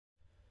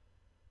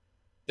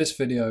This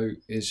video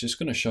is just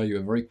going to show you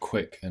a very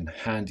quick and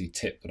handy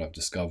tip that I've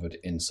discovered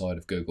inside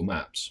of Google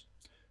Maps.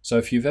 So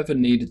if you've ever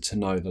needed to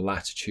know the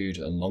latitude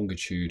and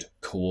longitude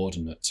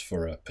coordinates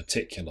for a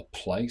particular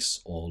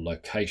place or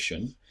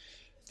location,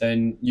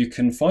 then you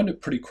can find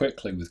it pretty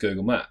quickly with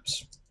Google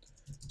Maps.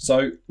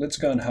 So let's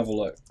go and have a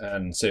look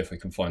and see if we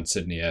can find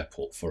Sydney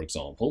Airport, for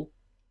example.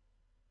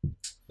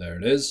 There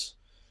it is.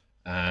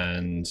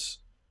 And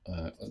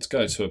let's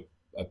go to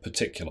a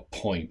particular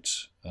point.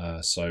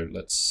 So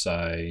let's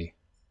say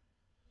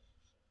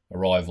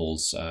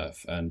arrivals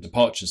and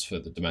departures for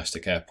the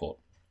domestic airport.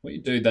 What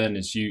you do then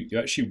is you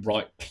actually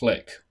right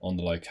click on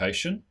the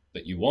location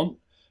that you want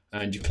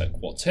and you click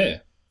what's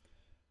here.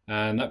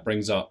 And that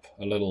brings up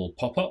a little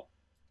pop-up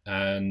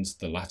and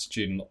the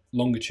latitude and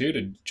longitude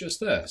are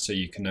just there. So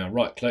you can now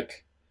right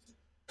click,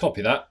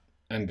 copy that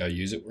and go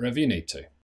use it wherever you need to.